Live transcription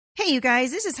Hey, you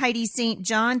guys, this is Heidi St.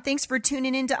 John. Thanks for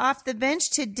tuning in to Off the Bench.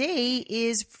 Today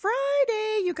is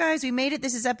Friday, you guys. We made it.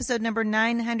 This is episode number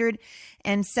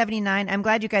 979. I'm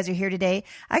glad you guys are here today.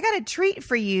 I got a treat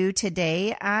for you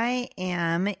today. I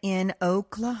am in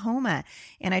Oklahoma,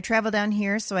 and I traveled down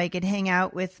here so I could hang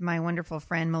out with my wonderful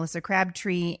friend, Melissa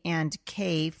Crabtree and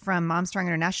Kay from Mom Strong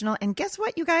International. And guess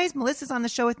what, you guys? Melissa's on the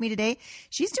show with me today.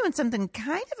 She's doing something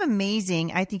kind of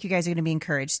amazing. I think you guys are going to be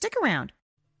encouraged. Stick around.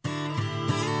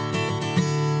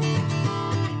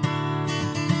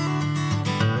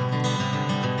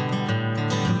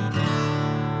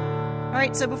 All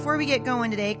right, so before we get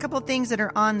going today, a couple of things that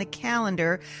are on the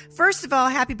calendar. First of all,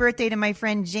 happy birthday to my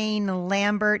friend Jane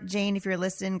Lambert. Jane, if you're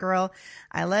listening, girl,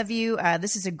 I love you.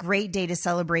 This is a great day to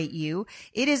celebrate you.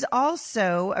 It is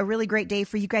also a really great day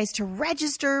for you guys to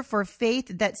register for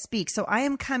Faith That Speaks. So I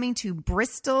am coming to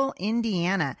Bristol,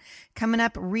 Indiana, coming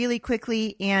up really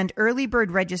quickly, and early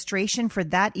bird registration for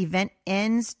that event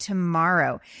ends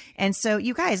tomorrow. And so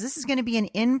you guys, this is going to be an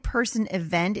in-person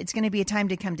event. It's going to be a time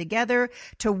to come together,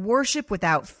 to worship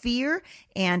without fear,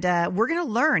 and we're going to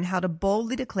learn how to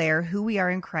boldly declare who we are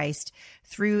in Christ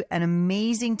through an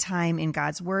amazing time in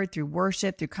God's Word, through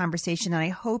worship, through conversation, and I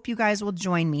hope you guys will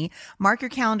join me. Mark your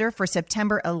calendar for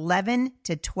September 11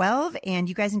 to 12, and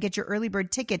you guys can get your early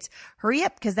bird tickets. Hurry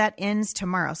up, because that ends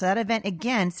tomorrow. So that event,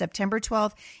 again, September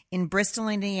 12th in Bristol,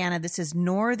 Indiana. This is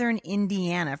northern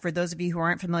Indiana, for those of you who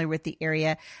aren't familiar with the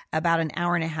area, about an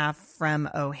hour and a half from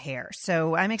O'Hare.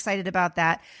 So I'm excited about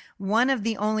that. One of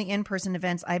the only in-person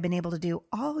events I've been able to do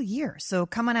all year. So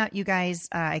come on out, you guys.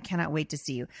 I cannot wait to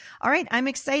see you. All right. I'm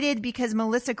excited because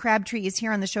Melissa Crabtree is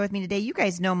here on the show with me today. You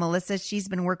guys know Melissa. She's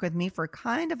been working with me for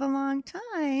kind of a long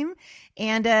time.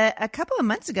 And a couple of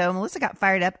months ago, Melissa got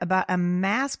fired up about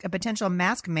a potential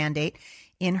mask mandate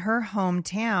in her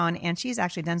hometown, and she's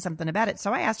actually done something about it.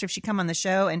 So I asked her if she'd come on the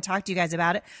show and talk to you guys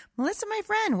about it. Melissa, my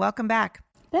friend, welcome back.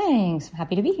 Thanks.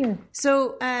 Happy to be here.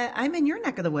 So I'm in your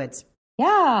neck of the woods.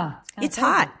 Yeah. It's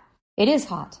hot. It is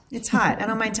hot. It's hot. I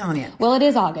don't mind telling you. Well, it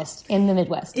is August in the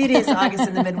Midwest. It is August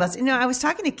in the Midwest. You know, I was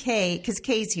talking to Kay, because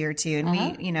Kay's here too.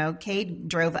 And Kay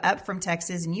drove up from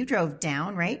Texas and you drove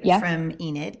down, right? Yeah. From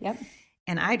Enid. Yep.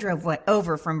 And I drove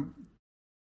over from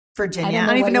Virginia. I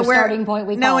don't even know where starting point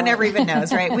we no call one it. ever even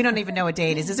knows, right? We don't even know what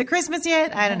day it is. Is it Christmas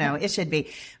yet? I don't know. It should be.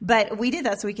 But we did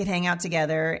that so we could hang out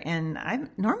together. And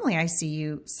normally I see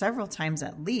you several times,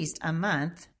 at least a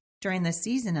month during the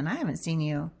season, and I haven't seen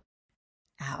you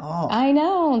at all. I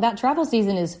know. That travel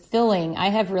season is filling. I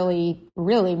have really,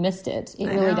 really missed it. It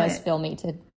really does fill me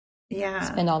to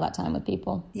spend all that time with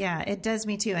people. Yeah, it does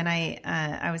me too. And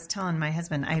I was telling my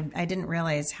husband, I didn't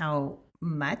realize how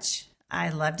much I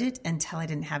loved it until I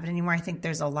didn't have it anymore. I think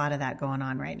there's a lot of that going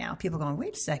on right now. People going,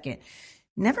 wait a second.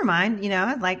 Never mind. You know,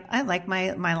 I like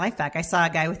my life back. I saw a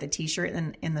guy with a t-shirt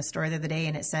in the store the other day,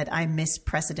 and it said, I miss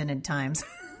precedented times.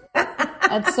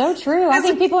 That's so true. I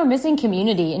think people are missing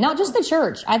community, not just the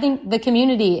church. I think the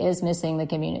community is missing the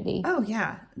community. Oh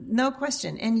yeah, no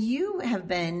question. And you have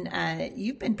been,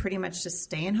 you've been pretty much just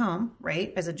staying home,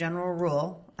 right? As a general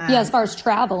rule. As far as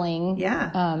traveling.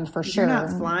 Yeah. For sure. You're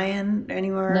not flying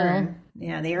anywhere. No.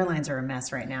 Yeah. The airlines are a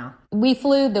mess right now. We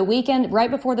flew the weekend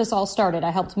right before this all started.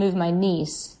 I helped move my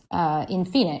niece, in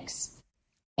Phoenix.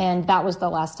 And that was the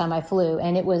last time I flew.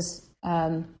 And it was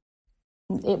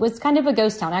kind of a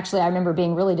ghost town. Actually, I remember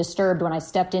being really disturbed when I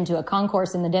stepped into a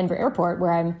concourse in the Denver airport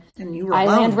where I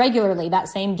land regularly, that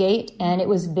same gate, and it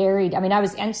was very,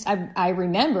 I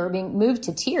remember being moved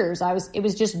to tears. It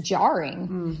was just jarring.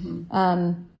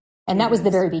 Mm-hmm. And that was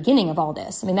the very beginning of all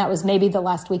this. I mean, that was maybe the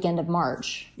last weekend of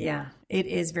March. Yeah, it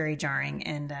is very jarring,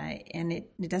 and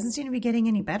it doesn't seem to be getting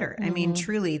any better. Mm-hmm. I mean,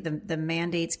 truly, the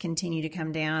mandates continue to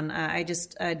come down. I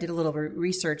just did a little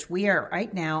research. We are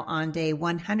right now on day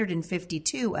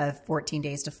 152 of 14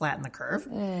 days to flatten the curve.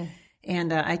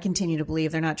 And I continue to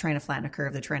believe they're not trying to flatten a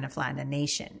curve. They're trying to flatten a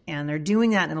nation. And they're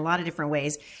doing that in a lot of different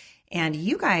ways. And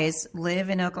you guys live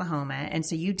in Oklahoma, and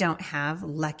so you don't have,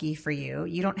 lucky for you,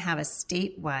 you don't have a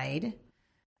statewide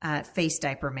face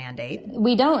diaper mandate.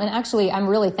 We don't. And actually, I'm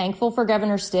really thankful for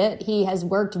Governor Stitt. He has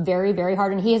worked very, very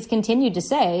hard, and he has continued to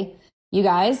say, you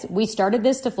guys, we started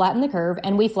this to flatten the curve,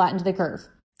 and we flattened the curve.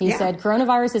 He said,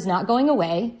 coronavirus is not going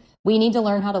away. We need to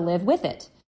learn how to live with it.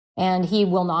 And he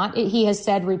will not. He has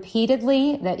said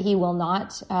repeatedly that he will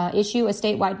not issue a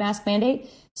statewide mask mandate.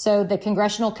 So the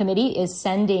congressional committee is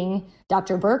sending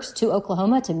Dr. Birx to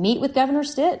Oklahoma to meet with Governor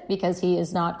Stitt because he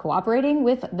is not cooperating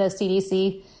with the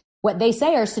CDC. What they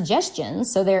say are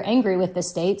suggestions. So they're angry with the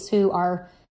states who are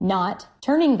not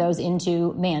turning those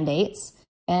into mandates.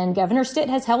 And Governor Stitt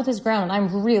has held his ground, and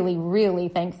I'm really, really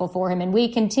thankful for him. And we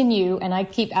continue, and I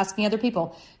keep asking other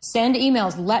people, send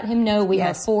emails, let him know we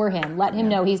are for him. Let him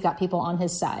know he's got people on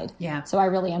his side. Yeah. So I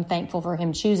really am thankful for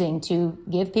him choosing to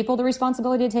give people the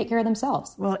responsibility to take care of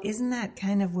themselves. Well, isn't that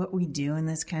kind of what we do in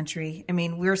this country? I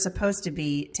mean, we're supposed to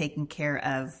be taking care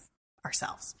of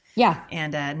ourselves. Yeah.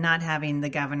 And not having the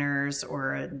governors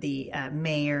or the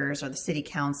mayors or the city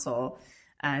council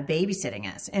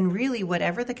babysitting us. And really,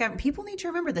 whatever the government, people need to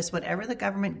remember this, whatever the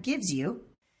government gives you,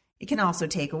 it can also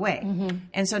take away. Mm-hmm.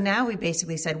 And so now we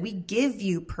basically said, we give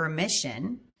you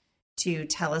permission to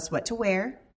tell us what to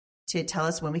wear, to tell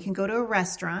us when we can go to a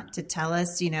restaurant, to tell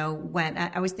us, when.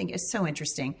 I always think it's so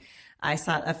interesting. I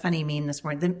saw a funny meme this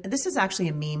morning. This is actually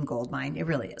a meme goldmine. It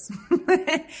really is.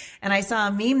 And I saw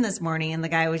a meme this morning, and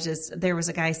there was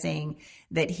a guy saying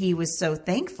that he was so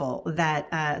thankful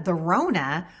that the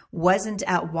Rona wasn't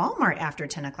at Walmart after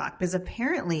 10 o'clock, because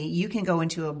apparently you can go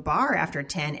into a bar after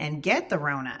 10 and get the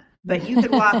Rona, but you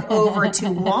could walk over to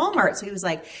Walmart. So he was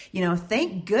like,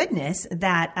 thank goodness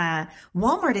that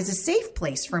Walmart is a safe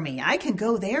place for me. I can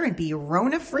go there and be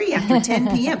Rona free after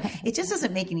 10 p.m. It just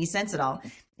doesn't make any sense at all.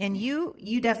 And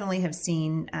you definitely have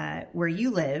seen where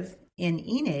you live in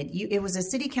Enid. It was a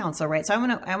city council, right? So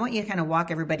I want you to kind of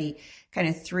walk everybody kind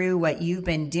of through what you've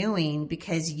been doing,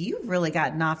 because you've really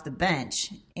gotten off the bench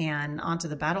and onto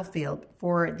the battlefield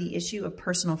for the issue of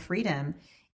personal freedom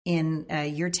in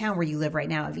your town where you live right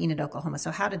now of Enid, Oklahoma.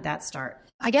 So how did that start?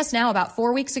 I guess now about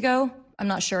 4 weeks ago, I'm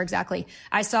not sure exactly.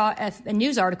 I saw a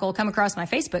news article come across my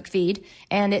Facebook feed,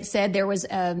 and it said there was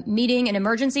a meeting, an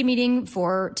emergency meeting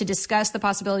to discuss the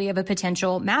possibility of a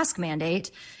potential mask mandate.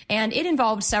 And it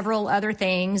involved several other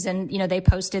things. And, they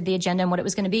posted the agenda and what it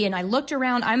was going to be. And I looked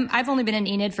around. I've only been in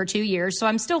Enid for 2 years, so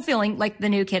I'm still feeling like the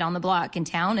new kid on the block in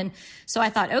town. And so I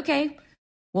thought, okay,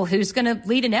 well, who's going to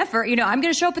lead an effort? I'm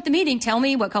going to show up at the meeting. Tell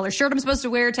me what color shirt I'm supposed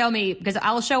to wear. Tell me, because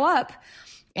I'll show up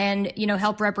and,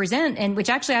 help represent. And which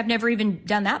actually I've never even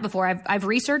done that before. I've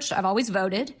researched, I've always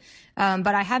voted,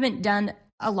 but I haven't done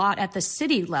a lot at the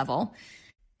city level.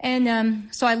 And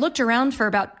so I looked around for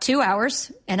about 2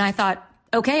 hours, and I thought,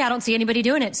 okay, I don't see anybody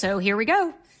doing it. So here we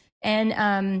go.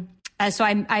 And so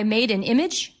I made an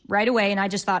image right away, and I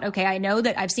just thought, okay, I know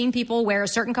that I've seen people wear a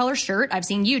certain color shirt. I've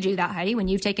seen you do that, Heidi, when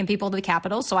you've taken people to the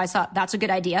Capitol. So I thought that's a good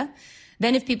idea.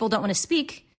 Then if people don't want to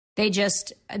speak, they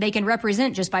can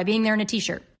represent just by being there in a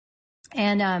t-shirt.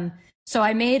 And so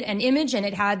I made an image, and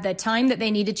it had the time that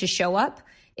they needed to show up.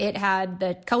 It had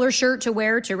the color shirt to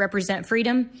wear to represent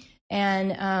freedom.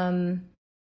 And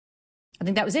I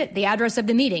think that was it. The address of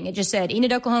the meeting. It just said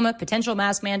Enid, Oklahoma, potential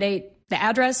mask mandate, the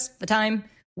address, the time,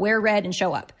 wear red and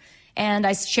show up. And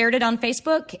I shared it on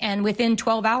Facebook, and within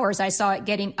 12 hours, I saw it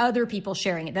getting other people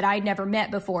sharing it that I'd never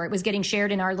met before. It was getting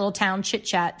shared in our little town chit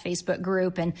chat Facebook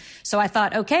group. And so I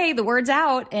thought, okay, the word's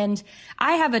out. And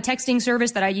I have a texting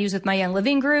service that I use with my Young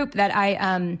Living group that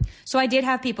so I did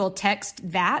have people text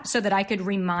that so that I could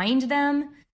remind them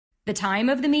the time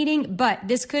of the meeting, but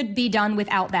this could be done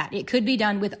without that. It could be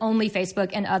done with only Facebook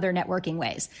and other networking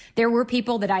ways. There were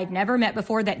people that I'd never met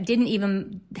before that didn't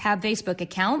even have Facebook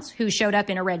accounts who showed up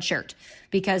in a red shirt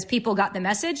because people got the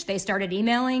message. They started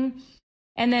emailing.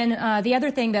 And then the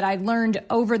other thing that I learned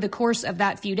over the course of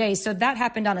that few days, so that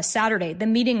happened on a Saturday. The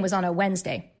meeting was on a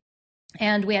Wednesday,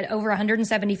 and we had over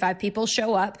 175 people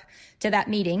show up to that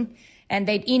meeting. And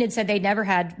Enid said they'd never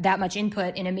had that much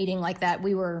input in a meeting like that.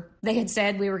 They had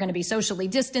said we were going to be socially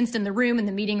distanced in the room, and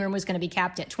the meeting room was going to be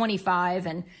capped at 25.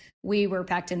 And we were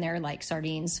packed in there like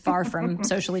sardines, far from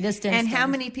socially distanced. And how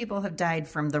many people have died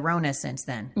from the Rona since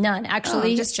then? None.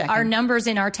 Actually, our numbers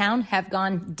in our town have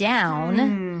gone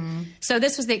down. So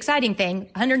this was the exciting thing.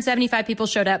 175 people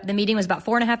showed up. The meeting was about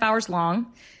 4.5 hours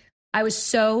long. I was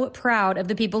so proud of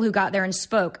the people who got there and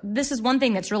spoke. This is one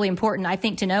thing that's really important, I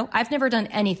think, to know. I've never done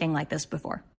anything like this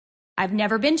before. I've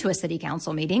never been to a city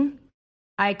council meeting.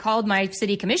 I called my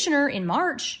city commissioner in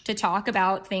March to talk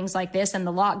about things like this and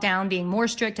the lockdown being more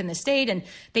strict in the state and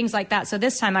things like that. So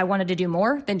this time I wanted to do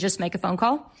more than just make a phone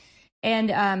call.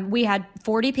 And we had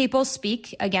 40 people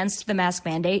speak against the mask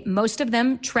mandate, most of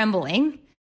them trembling,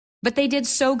 but they did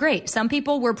so great. Some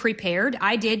people were prepared.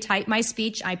 I did type my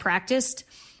speech. I practiced.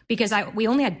 Because we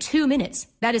only had 2 minutes.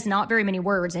 That is not very many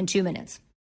words in 2 minutes.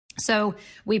 So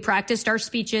we practiced our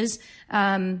speeches,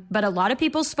 but a lot of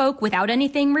people spoke without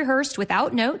anything rehearsed,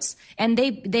 without notes, and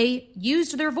they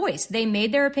used their voice. They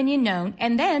made their opinion known,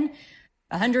 and then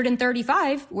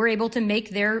 135 were able to make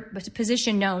their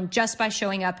position known just by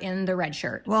showing up in the red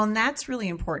shirt. Well, and that's really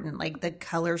important, like the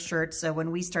color shirts. So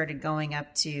when we started going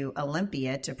up to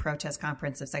Olympia to protest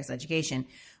comprehensive sex education,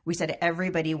 We said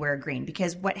everybody wear green,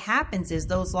 because what happens is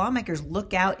those lawmakers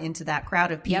look out into that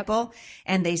crowd of people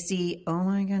and they see, oh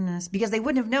my goodness, because they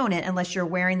wouldn't have known it unless you're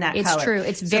wearing that color. It's true.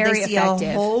 It's very they see effective.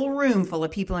 A whole room full of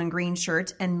people in green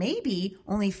shirts, and maybe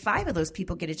only 5 of those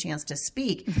people get a chance to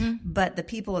speak. But the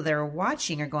people that are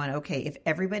watching are going, okay, if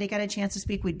everybody got a chance to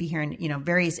speak, we'd be hearing,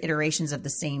 various iterations of the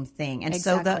same thing. And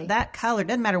so that color,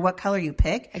 doesn't matter what color you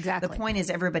pick. Exactly. The point is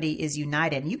everybody is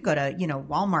united. And you can go to,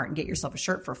 Walmart and get yourself a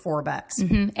shirt for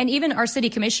 $4. And even our city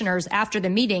commissioners, after the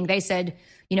meeting, they said,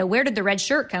 where did the red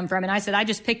shirt come from? And I said, I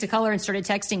just picked a color and started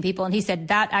texting people. And he said,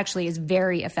 that actually is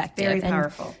very effective. Very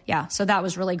powerful. Yeah. So that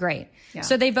was really great. Yeah.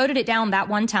 So they voted it down that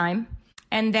one time.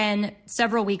 And then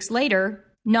several weeks later,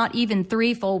 not even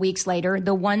 3 full weeks later,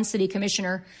 the one city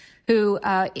commissioner who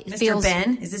Mr.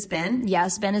 Ben, is this Ben?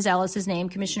 Yes, Ben Ezell is his name,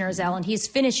 Commissioner Ezell, and he's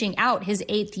finishing out his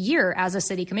 8th year as a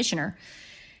city commissioner.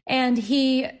 And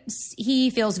he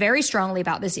feels very strongly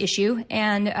about this issue.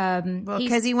 And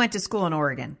because he went to school in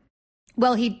Oregon.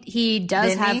 Well, he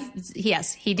does Didn't have.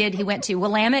 Yes, he did. He went to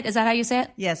Willamette. Is that how you say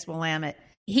it? Yes, Willamette.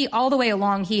 He all the way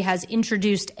along, he has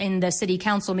introduced in the city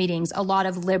council meetings a lot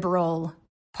of liberal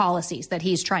policies that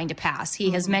he's trying to pass.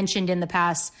 He has mentioned in the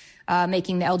past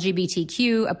making the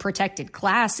LGBTQ a protected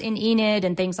class in Enid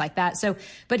and things like that. So,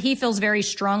 but he feels very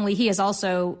strongly. He is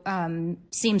also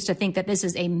seems to think that this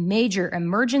is a major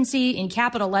emergency in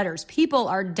capital letters. People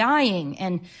are dying,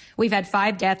 and we've had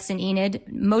 5 deaths in Enid,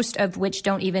 most of which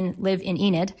don't even live in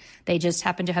Enid. They just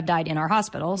happen to have died in our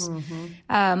hospitals.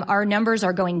 Our numbers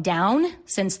are going down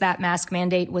since that mask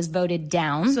mandate was voted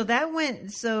down. So that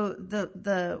went. So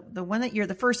the one that you're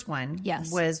the first one. Yes.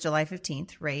 Was July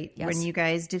 15th, right? Yes. When you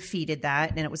guys defeated that,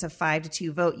 and it was a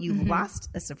 5-2 vote. You lost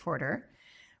a supporter,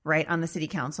 right, on the city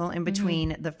council in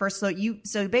between the first.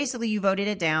 So basically you voted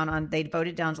it down they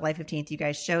voted down July 15th. You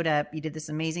guys showed up. You did this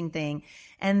amazing thing,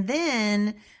 and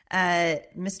then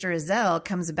Mr. Ezell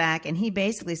comes back and he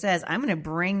basically says, I'm going to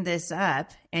bring this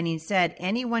up. And he said,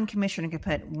 any one commissioner can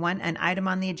put an item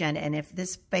on the agenda. And if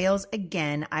this fails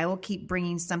again, I will keep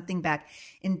bringing something back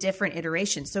in different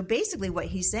iterations. So basically what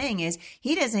he's saying is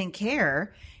he doesn't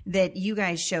care that you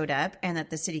guys showed up and that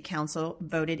the city council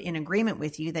voted in agreement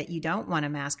with you that you don't want a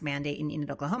mask mandate in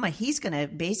Enid, Oklahoma. He's going to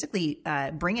basically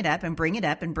bring it up and bring it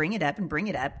up and bring it up and bring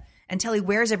it up until he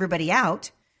wears everybody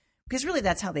out, because really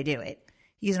that's how they do it.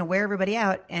 He's going to wear everybody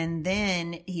out, and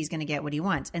then he's going to get what he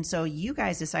wants. And so you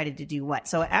guys decided to do what?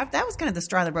 So that was kind of the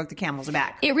straw that broke the camel's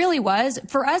back. It really was.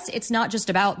 For us, it's not just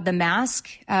about the mask.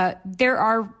 There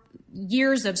are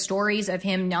years of stories of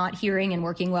him not hearing and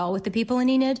working well with the people in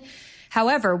Enid.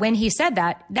 However, when he said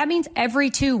that, that means every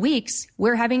 2 weeks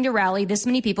we're having to rally this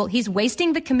many people. He's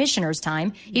wasting the commissioner's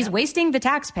time. He's wasting the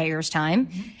taxpayers' time.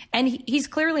 And he's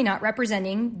clearly not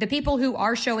representing the people who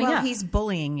are showing up. Well, he's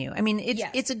bullying you. I mean,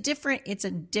 it's a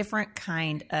different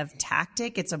kind of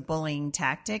tactic. It's a bullying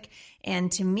tactic.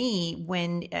 And to me,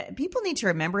 when people need to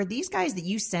remember, these guys that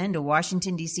you send to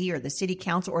Washington, D.C. or the city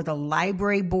council or the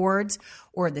library boards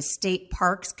or the state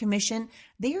parks commission,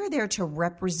 they are there to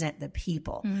represent the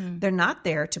people. They're not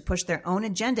there to push their own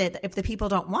agenda if the people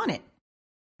don't want it.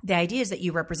 The idea is that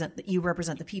you represent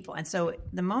the people. And so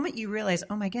the moment you realize,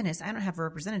 oh my goodness, I don't have a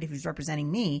representative who's representing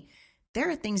me,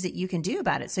 there are things that you can do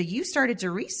about it. So you started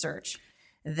to research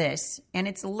this, and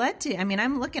it's led to,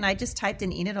 I just typed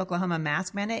in Enid, Oklahoma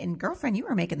mask mandate, and girlfriend, you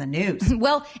were making the news.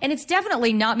 Well, and it's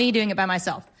definitely not me doing it by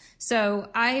myself. So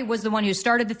I was the one who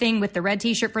started the thing with the red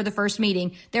t-shirt for the first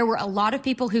meeting. There were a lot of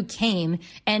people who came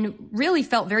and really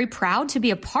felt very proud to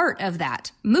be a part of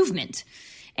that movement.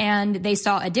 And they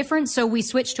saw a difference. So we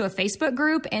switched to a Facebook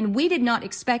group, and we did not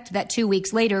expect that 2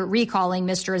 weeks later, recalling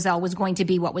Mr. Ezell was going to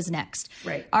be what was next.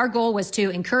 Right. Our goal was to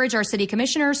encourage our city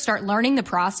commissioners, start learning the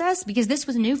process, because this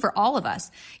was new for all of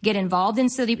us, get involved in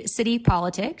city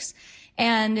politics.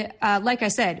 And like I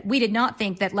said, we did not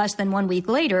think that less than 1 week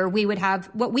later, we would have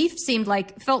what we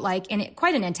felt like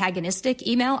quite an antagonistic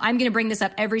email. I'm going to bring this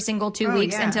up every single 2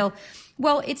 weeks until,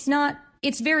 well, it's not.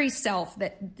 It's very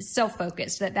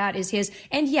self-focused that is his.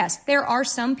 And yes, there are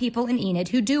some people in Enid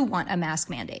who do want a mask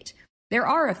mandate. There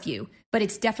are a few, but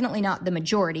it's definitely not the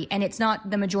majority. And it's not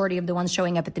the majority of the ones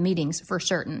showing up at the meetings for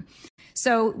certain.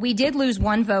 So we did lose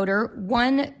one voter.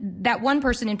 That one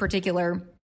person in particular,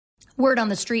 word on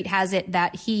the street has it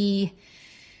that he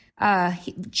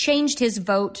changed his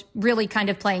vote, really kind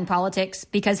of playing politics,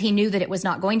 because he knew that it was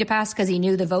not going to pass because he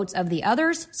knew the votes of the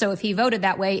others. So if he voted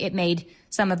that way, it made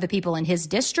some of the people in his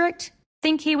district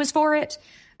think he was for it.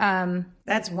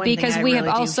 That's one because thing I we really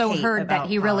have also heard that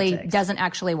he really politics. doesn't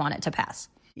actually want it to pass.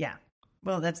 Yeah.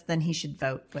 Well, then he should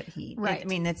vote, but right. I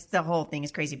mean, that's the whole thing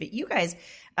is crazy. But you guys,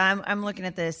 I'm looking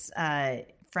at this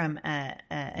from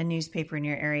a newspaper in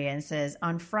your area, and it says,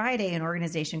 on Friday, an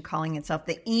organization calling itself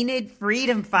the Enid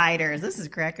Freedom Fighters, this is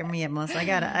cracking me up, Melissa,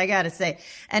 I gotta say,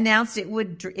 announced it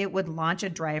would launch a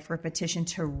drive for a petition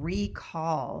to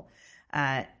recall,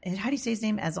 how do you say his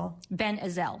name? Ben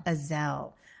Ezell.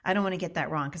 Ezell. I don't want to get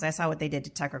that wrong because I saw what they did to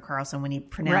Tucker Carlson when he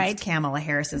pronounced Kamala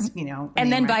Harris's,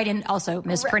 and then Biden also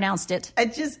mispronounced it.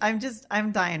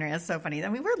 I'm dying right. It's so funny. I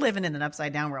mean, we're living in an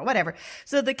upside down world, whatever.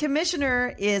 So the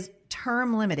commissioner is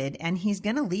term limited and he's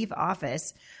going to leave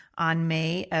office in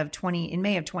May of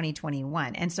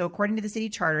 2021. And so according to the city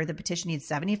charter, the petition needs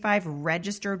 75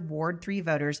 registered Ward 3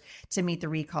 voters to meet the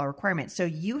recall requirement. So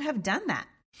you have done that.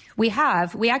 We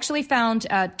have. We actually found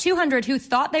 200 who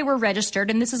thought they were registered.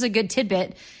 And this is a good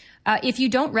tidbit. If you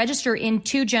don't register in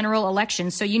 2 general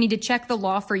elections, so you need to check the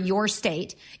law for your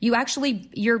state,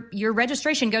 your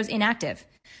registration goes inactive.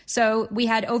 So we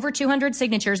had over 200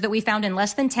 signatures that we found in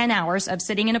less than 10 hours of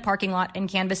sitting in a parking lot and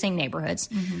canvassing neighborhoods.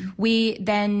 Mm-hmm. We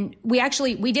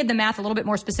did the math a little bit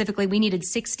more specifically. We needed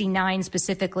 69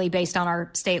 specifically based on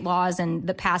our state laws and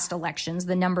the past elections,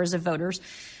 the numbers of voters.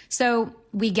 So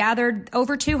we gathered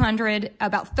over 200.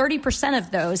 About 30%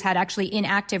 of those had actually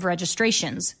inactive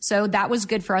registrations. So that was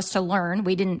good for us to learn.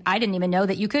 I didn't even know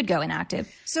that you could go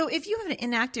inactive. So if you have an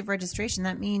inactive registration,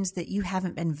 that means that you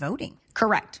haven't been voting.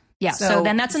 Correct. Yeah. So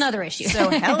then that's another issue. So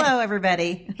hello,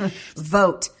 everybody.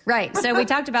 Vote. Right. So we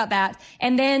talked about that.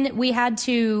 And then we had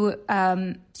to,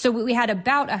 we had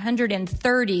about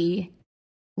 130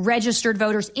 registered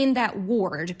voters in that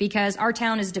ward because our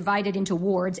town is divided into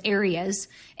wards, areas,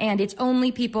 and it's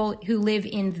only people who live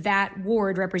in that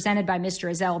ward represented by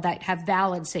Mr. Ezell that have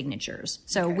valid signatures.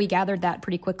 So we gathered that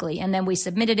pretty quickly, and then we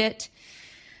submitted it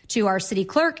to our city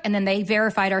clerk, and then they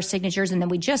verified our signatures, and then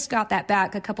we just got that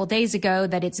back a couple days ago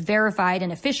that it's verified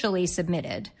and officially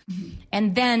submitted. Mm-hmm.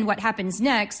 And then what happens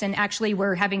next, and actually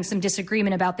we're having some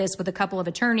disagreement about this with a couple of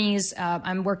attorneys.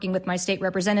 I'm working with my state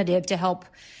representative to help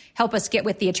us get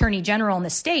with the attorney general in the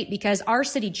state, because our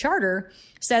city charter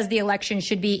says the election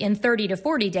should be in 30 to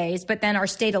 40 days, but then our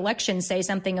state elections say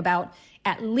something about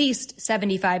at least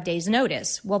 75 days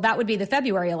notice. Well, that would be the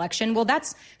February election. Well,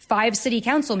 that's 5 city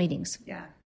council meetings. Yeah.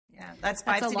 Yeah, that's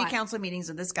 5 city council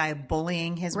meetings of this guy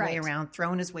bullying his way around,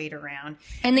 throwing his weight around.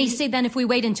 And they say then if we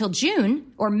wait until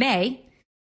June or May,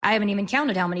 I haven't even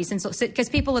counted how many since, because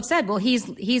people have said, well, he's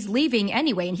leaving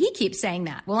anyway. And he keeps saying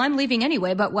that. Well, I'm leaving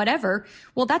anyway, but whatever.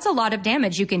 Well, that's a lot of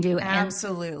damage you can do.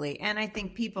 Absolutely. And I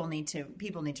think people need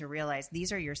to realize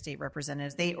these are your state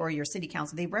representatives, or your city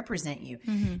council. They represent you.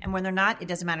 Mm-hmm. And when they're not, it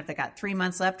doesn't matter if they got 3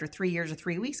 months left or 3 years or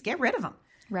 3 weeks, get rid of them.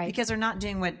 Right. Because they're not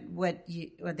doing what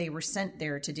they were sent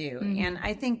there to do. Mm-hmm. And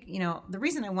I think, the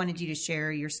reason I wanted you to share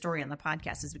your story on the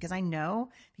podcast is because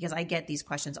I get these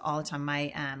questions all the time.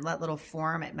 My that little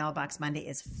forum at Mailbox Monday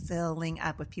is filling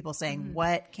up with people saying, mm-hmm.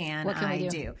 what can I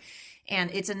do? And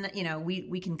it's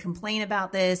we can complain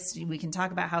about this. We can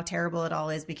talk about how terrible it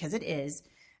all is, because it is.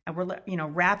 And we're,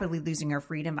 rapidly losing our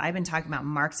freedom. I've been talking about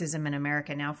Marxism in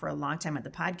America now for a long time at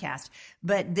the podcast,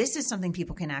 but this is something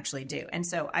people can actually do. And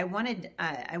so I wanted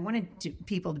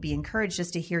people to be encouraged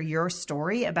just to hear your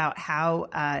story about how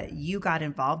you got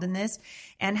involved in this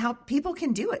and how people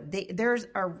can do it.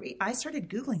 I started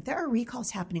Googling. There are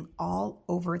recalls happening all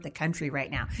over the country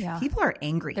right now. Yeah. People are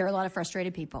angry. There are a lot of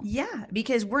frustrated people. Yeah,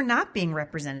 because we're not being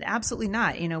represented. Absolutely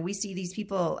not. We see these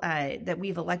people that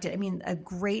we've elected. I mean, a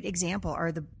great example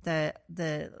are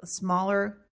the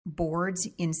smaller boards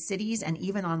in cities and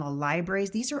even on the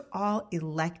libraries. These are all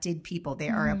elected people. They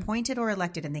are appointed or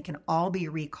elected, and they can all be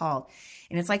recalled.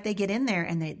 And it's like they get in there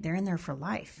and they're in there for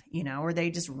life, or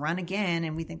they just run again,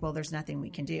 and we think, well, there's nothing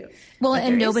we can do. Well,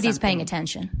 and nobody's paying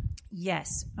attention.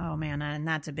 Yes. Oh man, and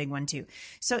that's a big one too.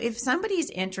 So if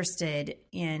somebody's interested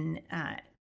in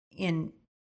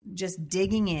just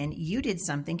digging in, you did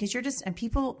something, because you're just, and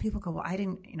people go, well, I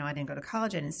didn't go to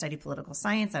college. I didn't study political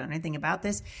science. I don't know anything about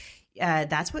this.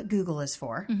 That's what Google is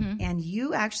for. Mm-hmm. And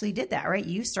you actually did that, right?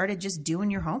 You started just doing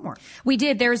your homework. We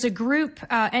did. There's a group,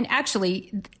 and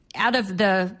actually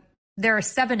there are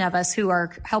 7 of us who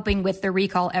are helping with the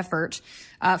recall effort.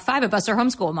 5 of us are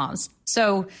homeschool moms.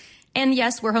 So, and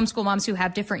yes, we're homeschool moms who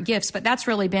have different gifts, but that's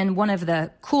really been one of the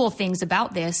cool things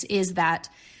about this, is that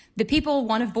the people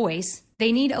want a voice.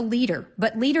 They need a leader,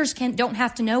 but leaders don't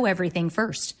have to know everything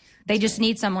first. They just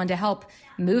need someone to help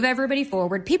move everybody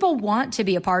forward. People want to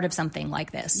be a part of something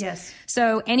like this. Yes.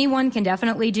 So anyone can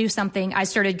definitely do something. I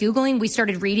started Googling. We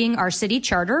started reading our city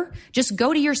charter. Just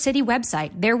go to your city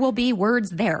website. There will be words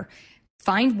there.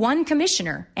 Find one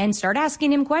commissioner and start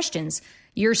asking him questions.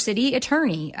 Your city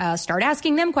attorney, start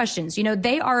asking them questions.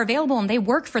 They are available and they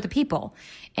work for the people.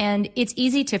 And it's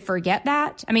easy to forget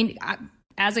that. I mean,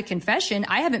 As a confession,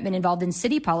 I haven't been involved in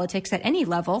city politics at any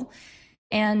level.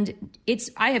 And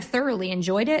I have thoroughly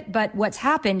enjoyed it. But what's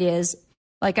happened is,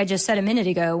 like I just said a minute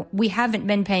ago, we haven't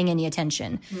been paying any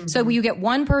attention. Mm-hmm. So you get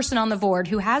one person on the board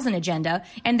who has an agenda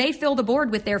and they fill the board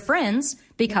with their friends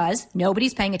because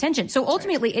nobody's paying attention. So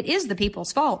ultimately, it is the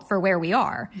people's fault for where we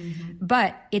are. Mm-hmm.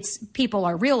 But people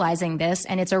are realizing this,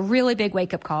 and it's a really big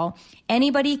wake-up call.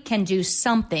 Anybody can do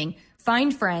something.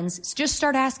 Find friends, just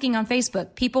start asking on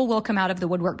Facebook. People will come out of the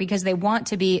woodwork because they want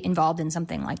to be involved in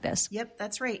something like this. Yep,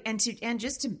 that's right. And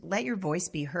just to let your voice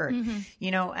be heard.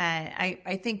 Mm-hmm.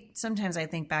 I think sometimes I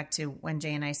think back to when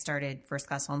Jay and I started First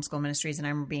Class Homeschool Ministries, and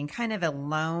I remember being kind of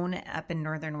alone up in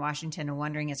Northern Washington and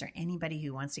wondering, is there anybody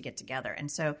who wants to get together? And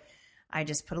so I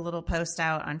just put a little post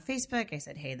out on Facebook. I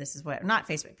said, hey, this is what, not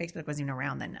Facebook. Facebook wasn't even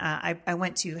around then. I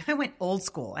went old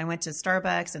school. I went to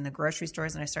Starbucks and the grocery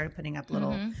stores, and I started putting up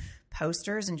little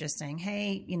posters and just saying,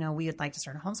 hey, we would like to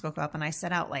start a homeschool co-op. And I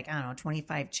set out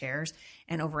 25 chairs,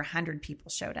 and over 100 people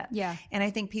showed up. Yeah. And I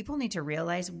think people need to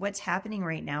realize what's happening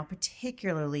right now,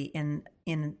 particularly in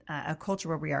a culture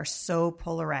where we are so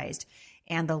polarized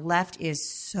and the left is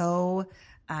so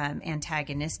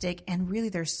antagonistic, and really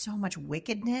there's so much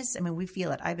wickedness. I mean, we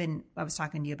feel it. I was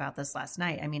talking to you about this last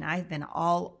night. I mean, I've been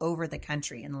all over the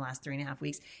country in the last 3.5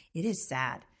 weeks. It is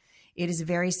sad. It is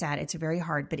very sad. It's very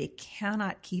hard, but it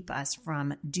cannot keep us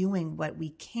from doing what we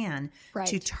can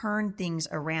to turn things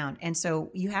around. And so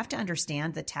you have to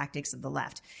understand the tactics of the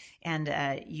left. And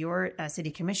your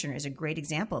city commissioner is a great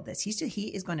example of this. He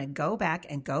is going to go back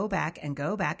and go back and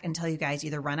go back until you guys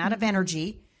either run out of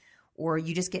energy, or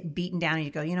you just get beaten down and you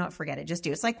go, you know what, forget it. Just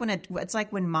do it. It's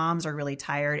like when moms are really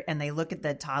tired and they look at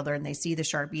the toddler and they see the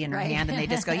Sharpie in her hand and they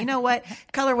just go, you know what,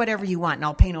 color whatever you want and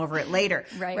I'll paint over it later.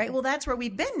 Right. Well, that's where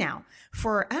we've been now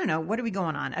for, I don't know, what are we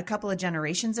going on? A couple of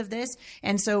generations of this.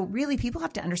 And so really people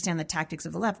have to understand the tactics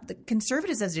of the left. The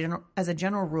conservatives as a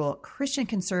general rule, Christian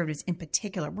conservatives in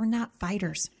particular, we're not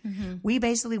fighters. Mm-hmm. We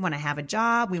basically want to have a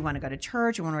job. We want to go to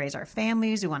church. We want to raise our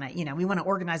families. We want to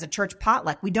organize a church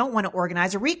potluck. We don't want to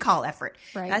organize a recall effort.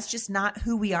 Right. That's just not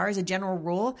who we are as a general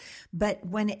rule. But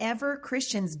whenever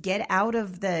Christians get out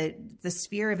of the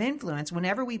sphere of influence,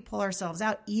 whenever we pull ourselves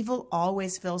out, evil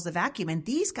always fills the vacuum. And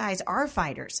these guys are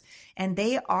fighters, and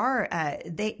they are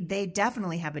they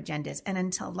definitely have agendas. And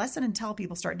until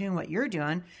people start doing what you're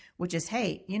doing, which is,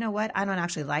 hey, you know what? I don't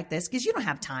actually like this because you don't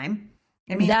have time.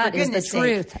 I mean, that is the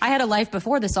truth. I had a life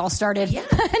before this all started. Yeah.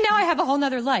 Now I have a whole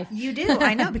nother life. You do.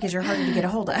 I know, because you're harder to get a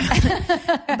hold of.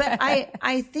 But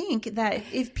I think that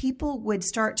if people would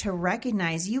start to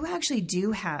recognize you actually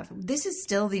do this is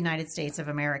still the United States of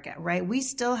America, right? We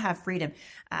still have freedom.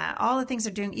 All the things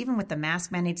they're doing, even with the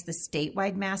mask mandates, the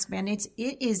statewide mask mandates,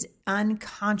 it is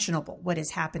unconscionable what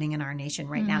is happening in our nation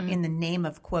right now in the name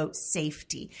of, quote,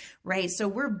 safety, right? So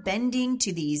we're bending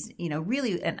to these,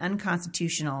 really an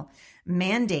unconstitutional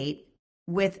mandate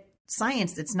with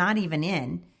science that's not even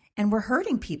in, and we're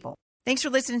hurting people. Thanks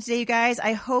for listening today, you guys.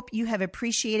 I hope you have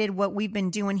appreciated what we've been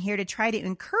doing here to try to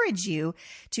encourage you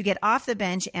to get off the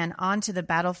bench and onto the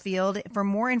battlefield. For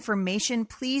more information,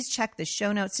 please check the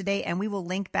show notes today, and we will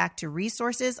link back to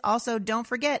resources. Also, don't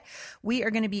forget, we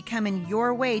are going to be coming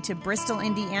your way to Bristol,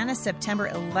 Indiana, September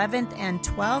 11th and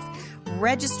 12th.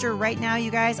 Register right now,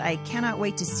 you guys. I cannot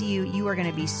wait to see you. You are going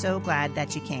to be so glad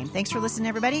that you came. Thanks for listening,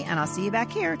 everybody, and I'll see you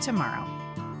back here tomorrow.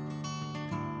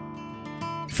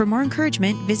 For more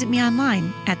encouragement, visit me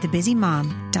online at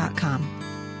thebusymom.com.